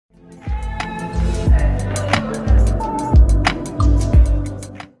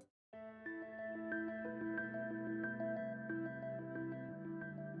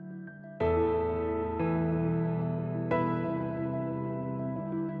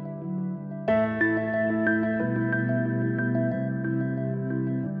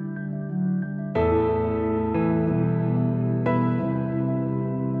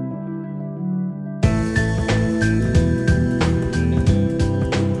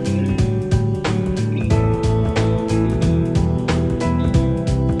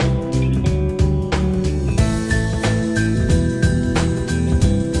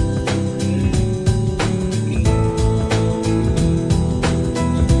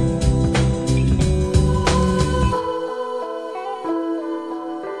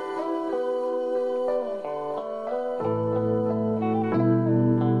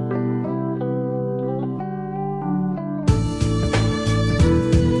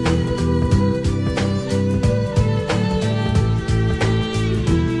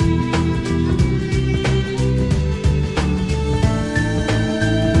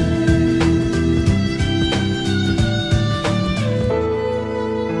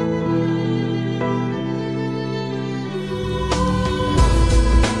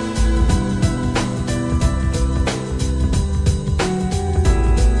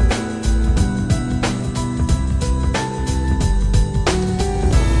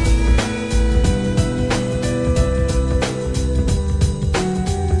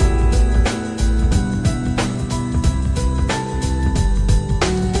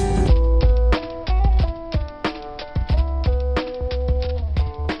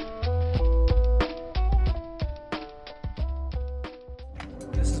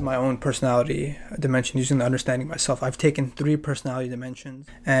is my own personality dimension using the understanding myself. I've taken 3 personality dimensions,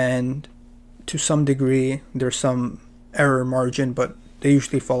 and to some degree there's some error margin, but they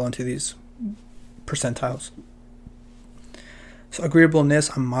usually fall into these percentiles. So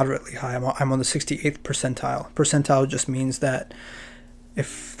agreeableness, I'm moderately high. I'm on the 68th percentile. Percentile just means that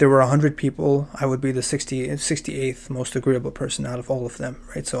if there were 100 people, I would be the 68th most agreeable person out of all of them,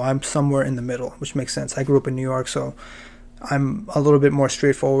 right? So I'm somewhere in the middle, which makes sense. I grew up in New York, so I'm a little bit more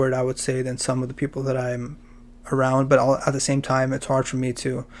straightforward, I would say, than some of the people that I'm around. But at the same time, it's hard for me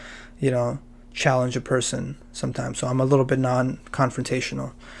to, challenge a person sometimes. So I'm a little bit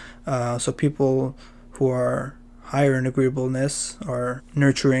non-confrontational. So people who are higher in agreeableness are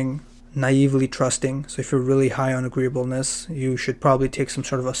nurturing, naively trusting. So if you're really high on agreeableness, you should probably take some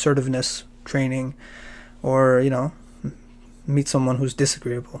sort of assertiveness training, or meet someone who's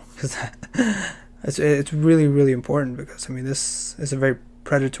disagreeable, because it's really, really important, because this is a very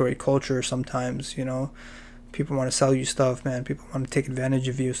predatory culture sometimes. People want to sell you stuff, man. People want to take advantage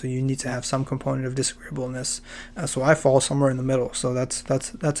of you, so you need to have some component of disagreeableness. So I fall somewhere in the middle, so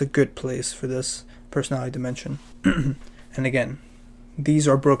that's a good place for this personality dimension. And again, these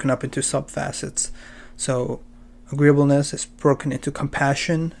are broken up into subfacets. So agreeableness is broken into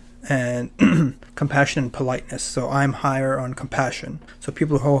compassion and compassion and politeness. So I'm higher on compassion. So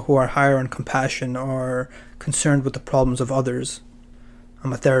people who are higher on compassion are concerned with the problems of others.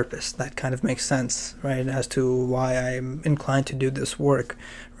 I'm a therapist. That kind of makes sense, right? As to why I'm inclined to do this work,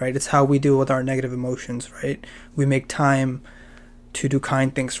 right? It's how we deal with our negative emotions, right? We make time to do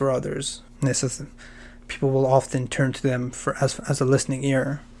kind things for others. This is, people will often turn to them as a listening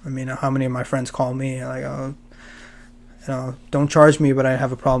ear. How many of my friends call me like, oh, don't charge me, but I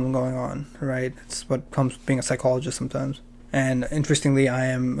have a problem going on, right? It's what comes with being a psychologist sometimes. And interestingly, I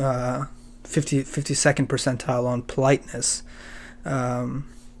am 52nd percentile on politeness. And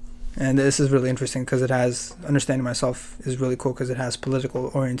this is really interesting because it has, understanding myself is really cool because it has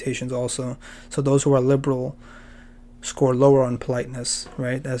political orientations also. So those who are liberal score lower on politeness,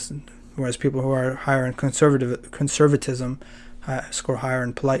 right? Whereas people who are higher in conservatism score higher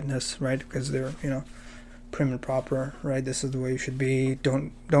in politeness, right? Because they're, prim and proper, right? This is the way you should be.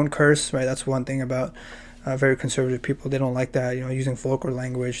 Don't curse, right? That's one thing about very conservative people. They don't like that, using vulgar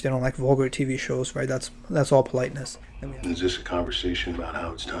language. They don't like vulgar TV shows, right? That's all politeness. Is this a conversation about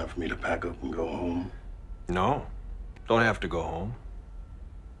how it's time for me to pack up and go home? No, don't have to go home.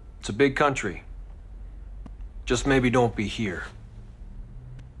 It's a big country. Just maybe don't be here.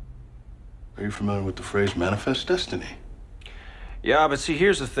 Are you familiar with the phrase manifest destiny? Yeah, but see,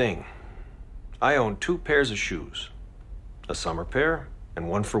 here's the thing. I own 2 pairs of shoes. A summer pair and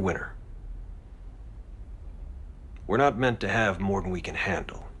one for winter. We're not meant to have more than we can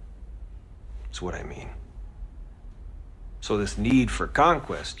handle. That's what I mean. So this need for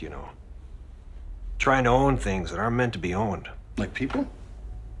conquest, trying to own things that aren't meant to be owned. Like people?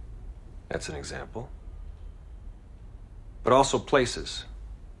 That's an example. But also places.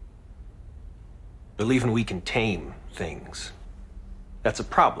 Believing we can tame things. That's a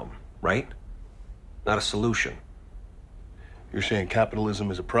problem, right? Not a solution. You're saying capitalism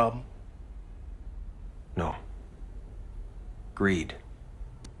is a problem? No. Greed.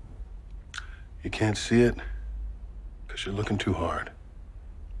 You can't see it because you're looking too hard.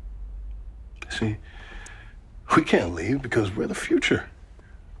 See, we can't leave because we're the future.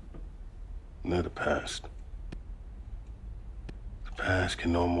 They're the past. The past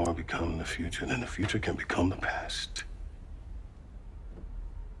can no more become the future than the future can become the past.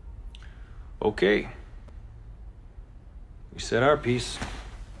 Okay. We said our piece.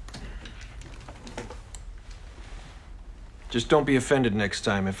 Just don't be offended next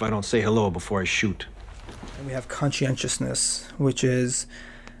time if I don't say hello before I shoot. And we have conscientiousness, which is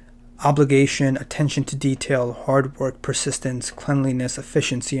obligation, attention to detail, hard work, persistence, cleanliness,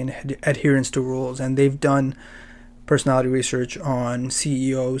 efficiency, and adherence to rules. And they've done personality research on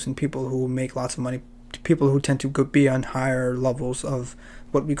CEOs and people who make lots of money, people who tend to be on higher levels of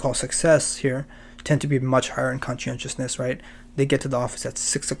what we call success here, tend to be much higher in conscientiousness, right? They get to the office at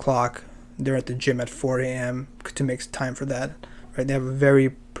 6 o'clock. They're at the gym at 4 a.m. to make time for that, right? They have a very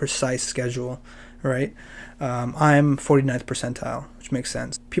precise schedule, right? I'm 49th percentile, which makes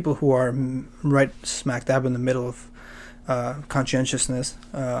sense. People who are right smack dab in the middle of conscientiousness,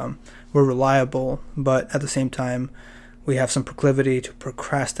 we're reliable, but at the same time, we have some proclivity to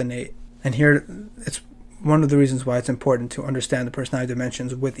procrastinate. And here, it's one of the reasons why it's important to understand the personality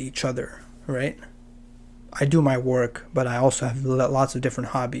dimensions with each other, right? I do my work, but I also have lots of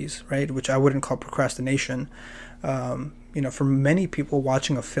different hobbies, right? Which I wouldn't call procrastination. For many people,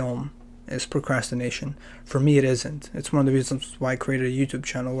 watching a film is procrastination. For me, it isn't. It's one of the reasons why I created a YouTube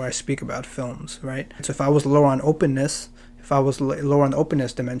channel where I speak about films, right? So if I was lower on openness, if I was lower on the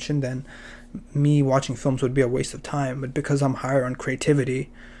openness dimension, then me watching films would be a waste of time. But because I'm higher on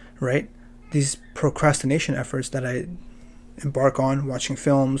creativity, right, these procrastination efforts that I embark on, watching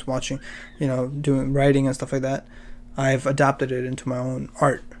films, doing writing and stuff like that, I've adapted it into my own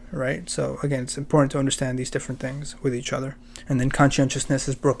art, right? So again, it's important to understand these different things with each other. And then conscientiousness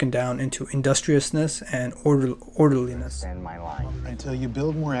is broken down into industriousness and orderliness. Stand my line. Until you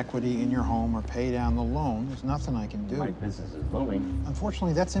build more equity in your home or pay down the loan, there's nothing I can do. My business is booming.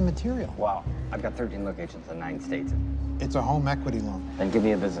 Unfortunately, that's immaterial. Wow, I've got 13 locations in 9 states. It's a home equity loan. Then give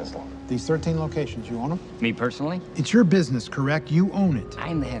me a business loan. These 13 locations, you own them? Me personally? It's your business, correct? You own it.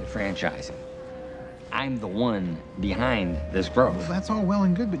 I'm the head of franchising. I'm the one behind this growth. Well, that's all well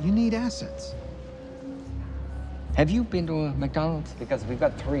and good, but you need assets. Have you been to a McDonald's? Because we've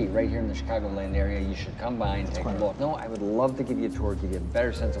got 3 right here in the Chicagoland area. You should come by and take a look. No, I would love to give you a tour, give you a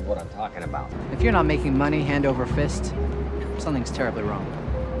better sense of what I'm talking about. If you're not making money hand over fist, something's terribly wrong.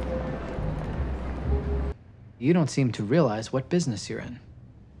 You don't seem to realize what business you're in.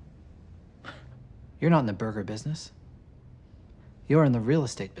 You're not in the burger business. You're in the real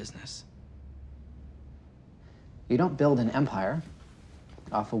estate business. You don't build an empire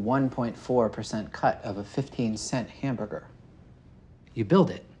off a 1.4% cut of a 15-cent hamburger. You build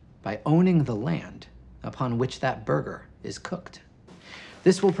it by owning the land upon which that burger is cooked.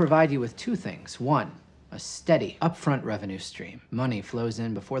 This will provide you with 2 things. 1, a steady upfront revenue stream. Money flows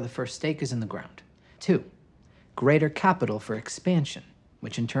in before the first stake is in the ground. 2, greater capital for expansion,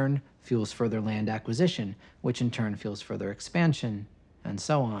 which in turn fuels further land acquisition, which in turn fuels further expansion, and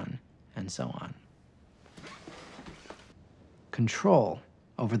so on, and so on. Control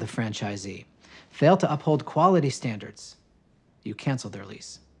over the franchisee. Fail to uphold quality standards, you cancel their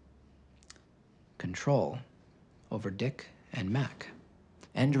lease. Control over Dick and Mac.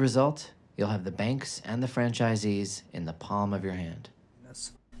 End result, you'll have the banks and the franchisees in the palm of your hand.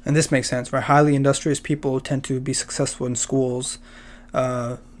 And this makes sense, right? Highly industrious people tend to be successful in schools.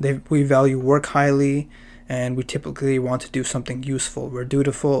 We value work highly, and we typically want to do something useful. We're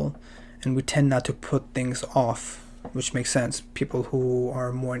dutiful, and we tend not to put things off, which makes sense. People who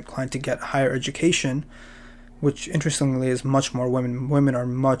are more inclined to get higher education, which interestingly is much more women. Women are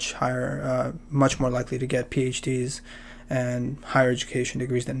much higher, much more likely to get PhDs and higher education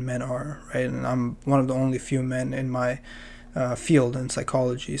degrees than men are, right? And I'm one of the only few men in my field in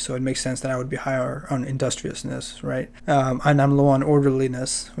psychology, so it makes sense that I would be higher on industriousness, right? And I'm low on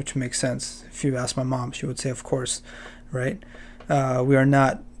orderliness, which makes sense. If you ask my mom, she would say, of course, right? We are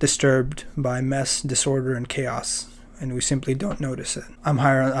not disturbed by mess, disorder, and chaos, and we simply don't notice it.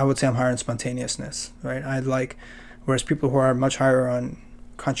 I would say I'm higher on spontaneousness, right? Whereas people who are much higher on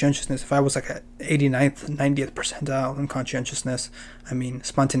conscientiousness, if I was like at 89th, 90th percentile in conscientiousness, I mean,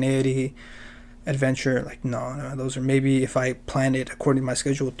 spontaneity, adventure, no, those are maybe if I plan it according to my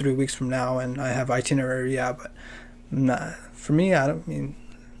schedule 3 weeks from now and I have itinerary, yeah, but nah, for me,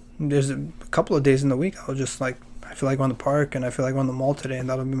 there's a couple of days in the week I'll just I feel like going to the park and I feel like going to the mall today, and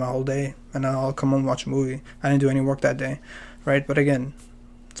that'll be my whole day, and then I'll come home and watch a movie. I didn't do any work that day, right? But again,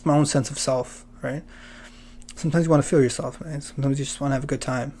 it's my own sense of self, right? Sometimes you want to feel yourself, right? Sometimes you just want to have a good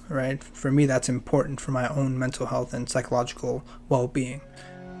time, right? For me, that's important for my own mental health and psychological well-being.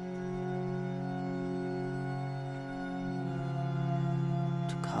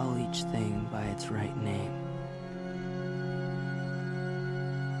 Call each thing by its right name.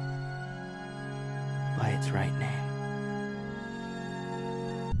 By its right name.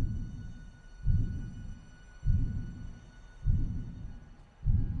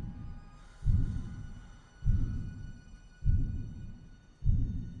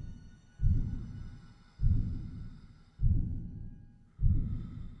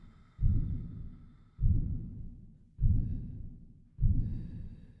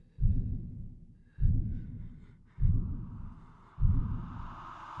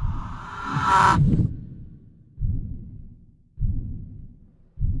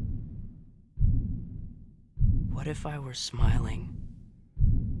 What if I were smiling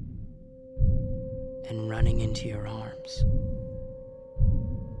and running into your arms?